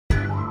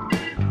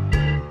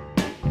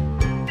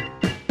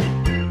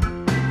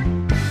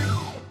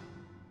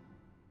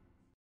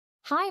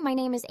Hi, my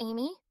name is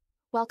Amy.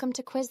 Welcome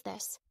to Quiz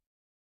This.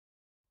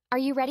 Are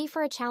you ready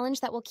for a challenge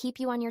that will keep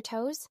you on your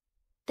toes?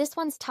 This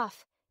one's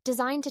tough,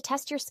 designed to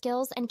test your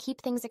skills and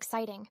keep things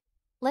exciting.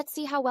 Let's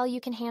see how well you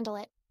can handle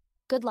it.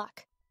 Good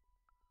luck.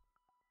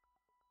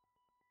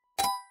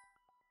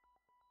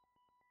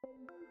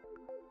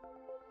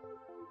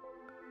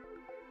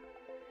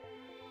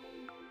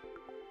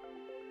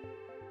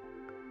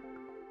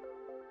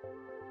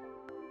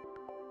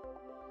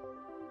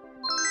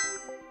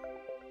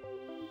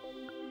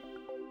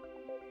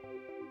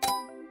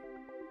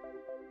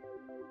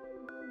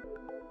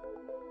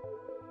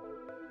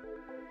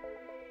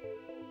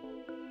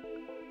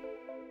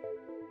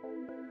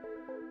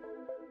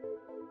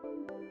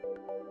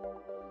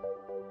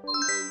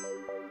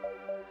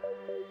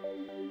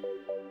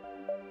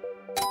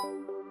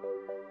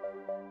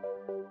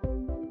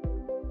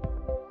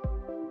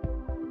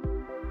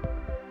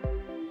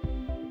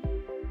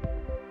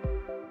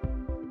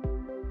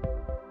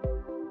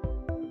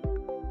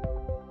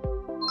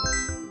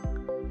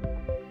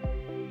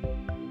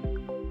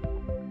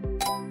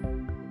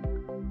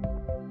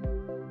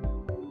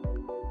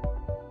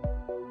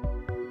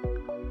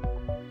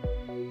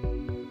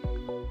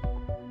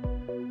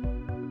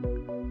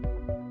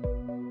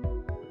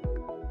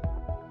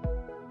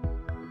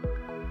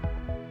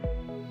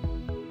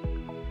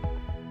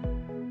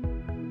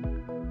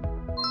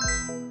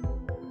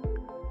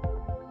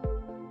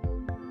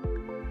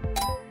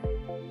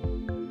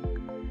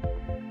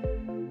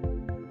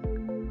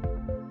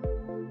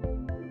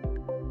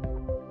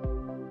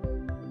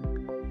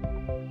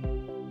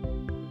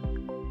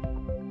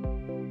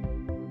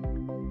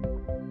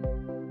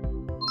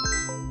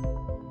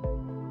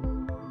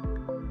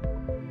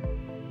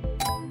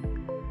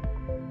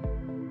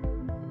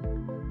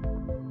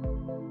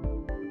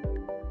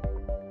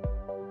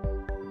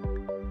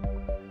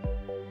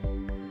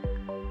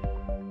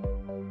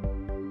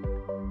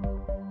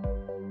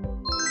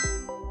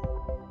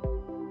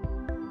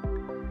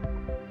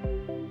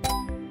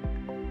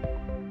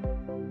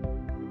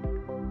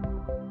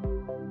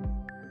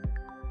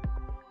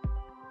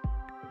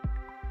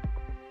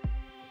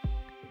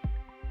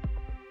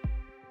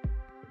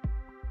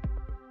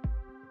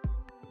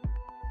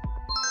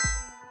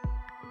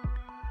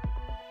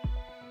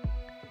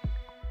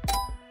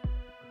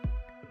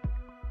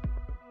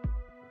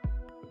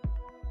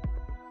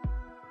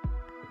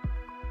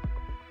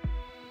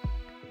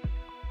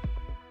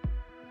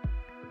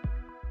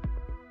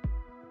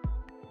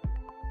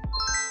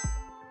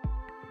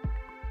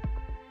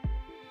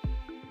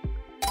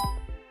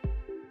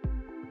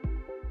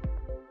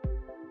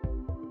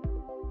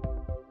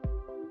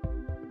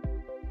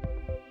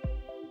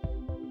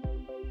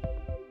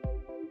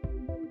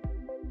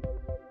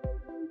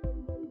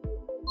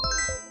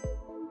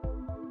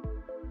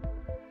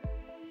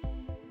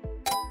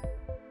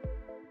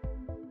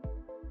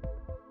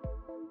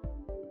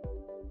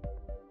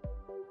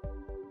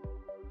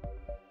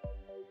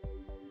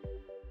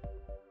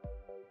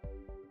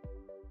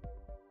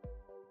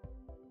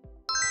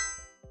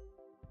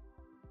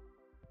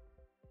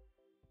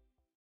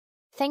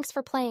 Thanks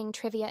for playing,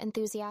 trivia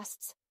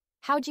enthusiasts.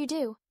 How'd you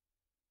do?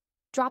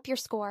 Drop your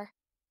score.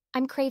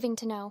 I'm craving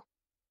to know.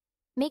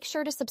 Make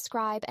sure to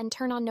subscribe and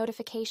turn on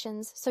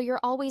notifications so you're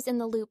always in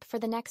the loop for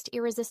the next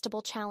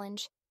irresistible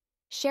challenge.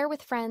 Share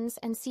with friends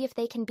and see if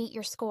they can beat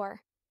your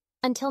score.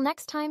 Until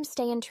next time,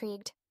 stay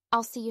intrigued.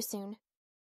 I'll see you soon.